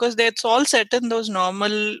it, because it's all set in those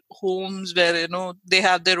normal homes where, they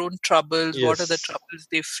have their own troubles. Yes. What are the troubles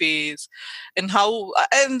they face, and how,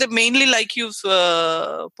 and mainly, like you've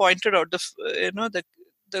pointed out, the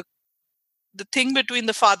thing between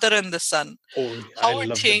the father and the son. Oh, how I it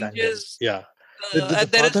love changes. That angle.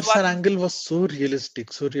 The father-son angle was so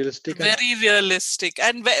realistic. Very realistic.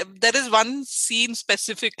 And there is one scene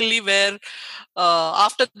specifically where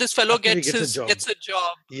after this fellow gets a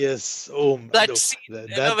job. Yes. Oh, that scene,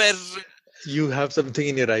 where you have something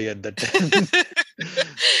in your eye at that time.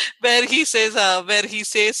 where he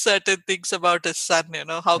says certain things about his son.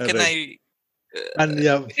 How can I? And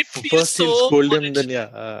first he'll scold him, then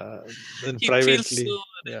then privately.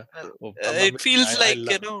 It feels like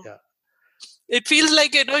it feels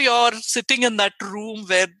like you're sitting in that room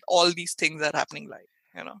where all these things are happening. Like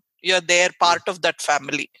you're there, part of that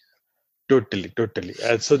family. Totally.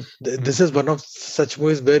 So this is one of such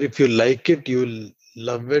movies where if you like it, you'll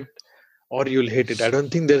love it, or you'll hate it. I don't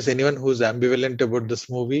think there's anyone who's ambivalent about this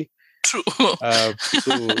movie. True. So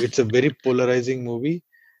it's a very polarizing movie,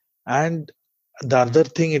 and the other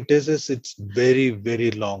thing it's very,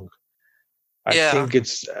 very long. I think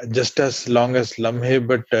it's just as long as Lamhe,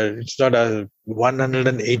 but it's not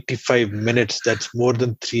 185 minutes. That's more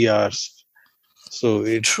than 3 hours. So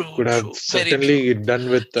it could have certainly done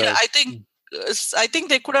with. I think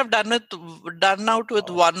they could have done out with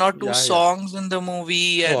one or two songs in the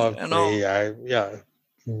movie, and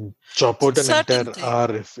chop out an entire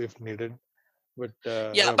hour if needed. But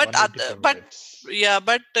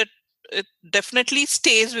it definitely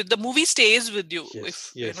stays with the movie. Stays with you,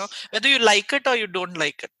 whether you like it or you don't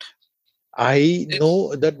like it. I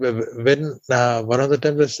know that when one of the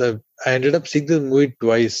times I ended up seeing the movie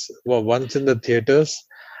twice. Once in the theaters,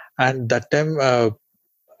 and that time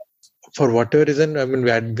for whatever reason, I mean, we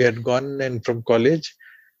had gone in from college,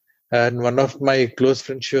 and one of my close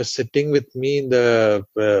friends, she was sitting with me in the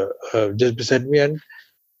just beside me, and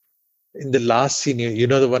in the last scene, you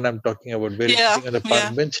know the one I'm talking about, where he's Yeah, sitting on the yeah.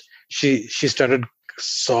 park bench. She started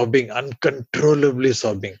sobbing, uncontrollably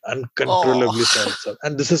sobbing, Oh,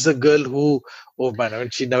 and this is a girl who, oh man, I mean,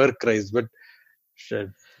 she never cries, but she,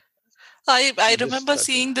 I she just remember started.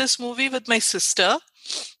 seeing this movie with my sister.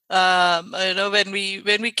 When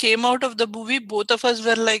we came out of the movie, both of us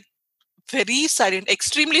were like very silent,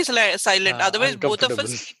 extremely silent. Otherwise, both of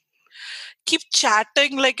Uncomfortable. us keep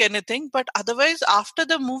chatting like anything. But otherwise, after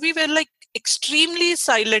the movie, we're like extremely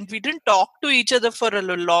silent. We didn't talk to each other for a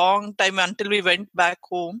long time until we went back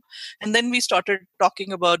home, and then we started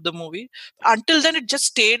talking about the movie. Until then, it just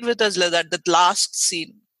stayed with us like that. That last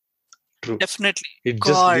scene, True. definitely. It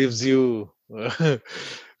just God, leaves you.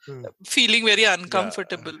 feeling very Yeah.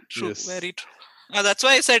 uncomfortable. True, Yes. very true. That's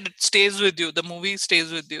why I said it stays with you. The movie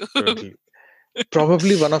stays with you. Totally.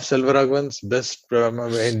 Probably one of Selvaraghavan's best,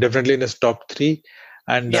 definitely in his top three,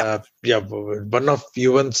 and Yeah. yeah, one of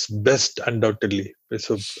Yuvan's best, undoubtedly. It's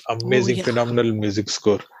an Oh amazing, yeah. phenomenal music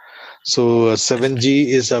score. So 7G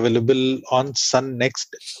is available on Sun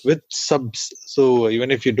Next with subs. So even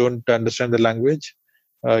if you don't understand the language,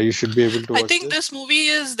 you should be able to I watch think this. this movie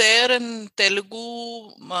is there in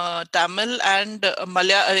Telugu, Tamil, and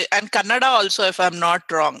and Kannada also, if I'm not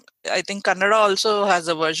wrong. I think Kannada also has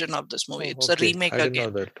a version of this movie. Oh, It's a okay. remake I didn't know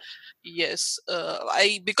again. that. Yes,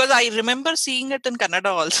 I because I remember seeing it in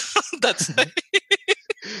Kannada also. That's why.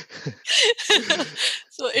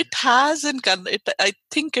 So it has in I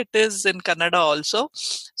think it is in Kannada also.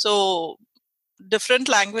 So different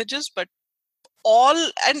languages, but all,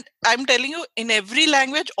 and I'm telling you, in every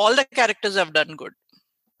language, all the characters have done good.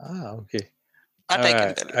 Okay. That I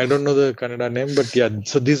can tell you. I don't know the Kannada name, but yeah.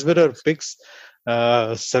 So these were our picks: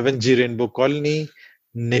 7G Rainbow Colony,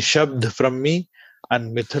 Nishabd from me,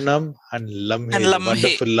 and Mithunam and And Lamhe, the Lamhe.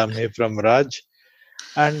 wonderful Lamhe from Raj.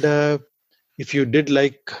 And if you did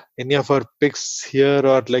like any of our picks here,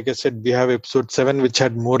 or like I said, we have episode 7, which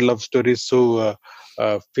had more love stories. So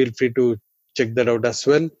feel free to check that out as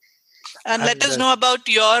well. And let And us know about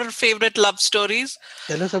your favorite love stories.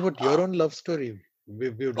 tell us about Uh, your own love story. We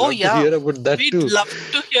would oh, love to yeah. hear about that We'd too. love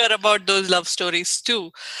to hear about those love stories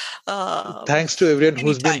too. Um, Thanks to everyone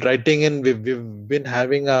who's been Anytime. writing in. We've been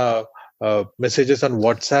having messages on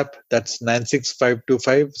WhatsApp. That's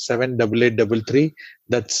 96525 78833.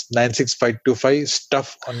 That's 96525.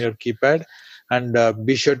 Stuff on your keypad, and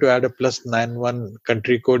be sure to add a +91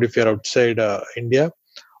 country code if you're outside India.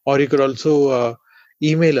 Or you could also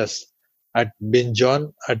email us at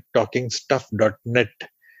bingeon@talkingstuff.net.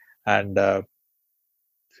 And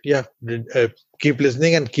yeah, keep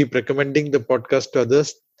listening and keep recommending the podcast to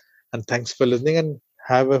others. And thanks for listening, and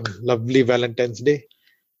have a lovely Valentine's Day.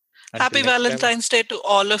 Until Happy next time, Valentine's Day to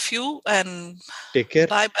all of you, and take care.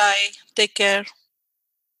 bye bye. Take care.